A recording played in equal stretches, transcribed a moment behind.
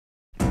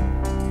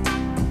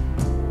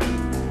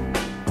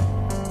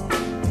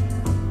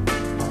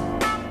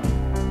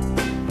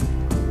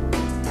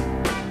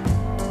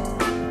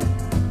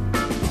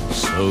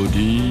So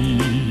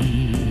deep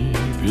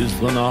is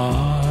the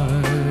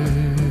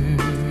night,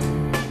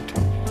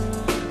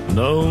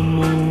 no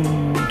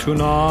moon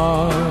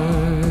tonight,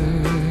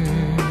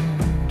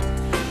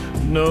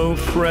 no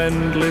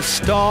friendly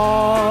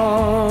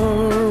star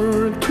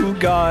to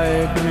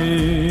guide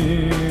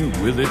me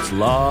with its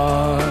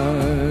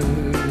light.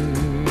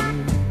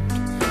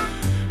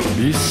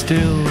 Be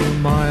still,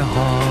 my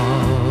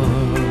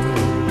heart,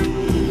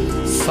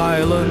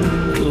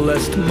 silent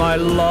lest my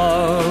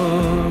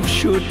love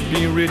should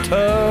be returning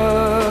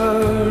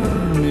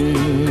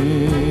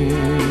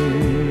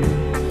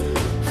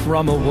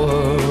from a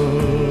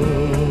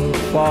world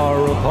far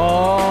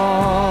apart.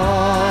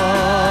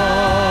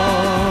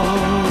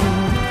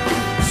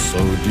 So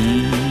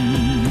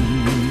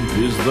deep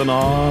is the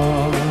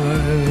night,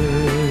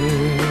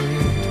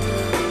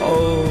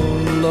 oh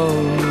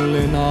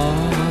lonely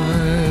night,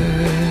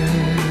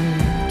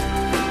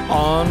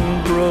 on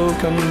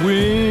broken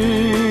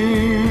wings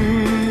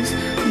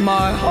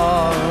my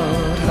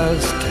heart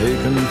has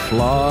taken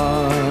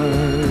flight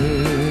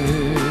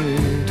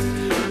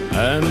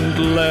and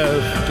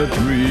left a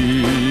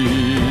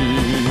dream.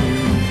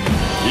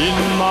 In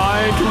my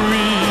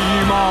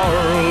dream our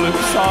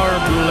lips are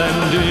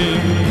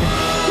blending.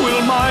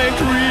 Will my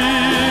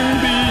dream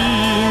be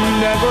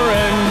never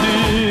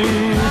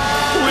ending?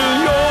 Will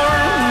your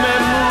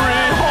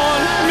memory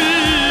haunt me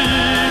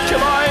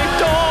till I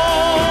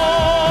die?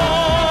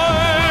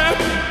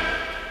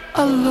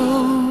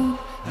 Alone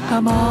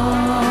am I,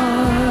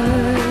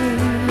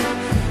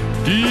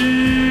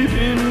 deep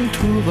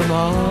into the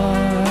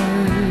night,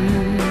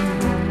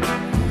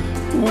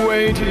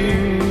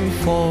 waiting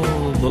for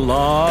the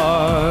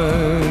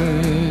light.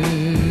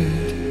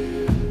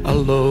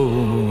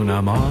 Alone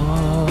am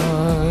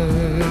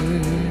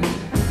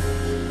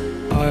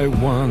I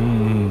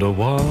wonder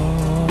why.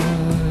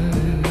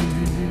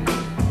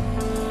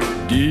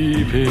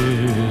 Deep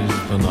is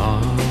the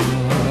night.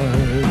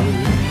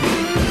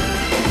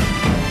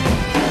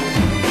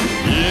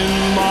 In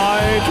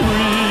my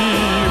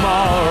dream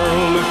our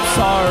lips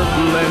are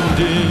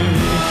blending.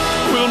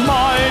 Will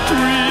my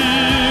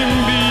dream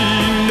be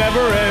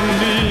never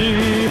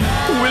ending?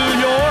 Will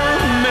your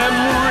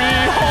memory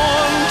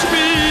haunt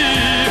me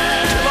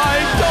till I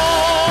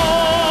die?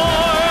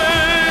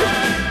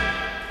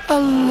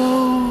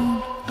 Alone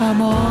am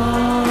I,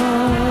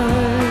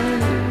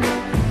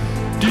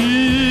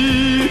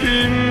 deep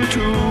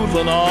into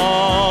the night,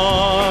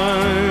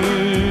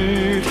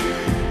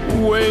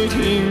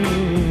 waiting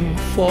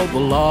for the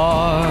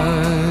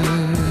light.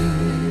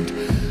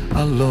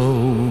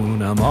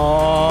 Alone am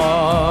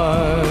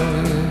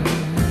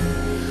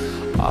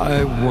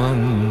I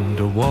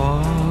wonder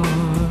why.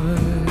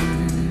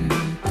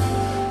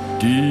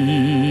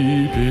 Deep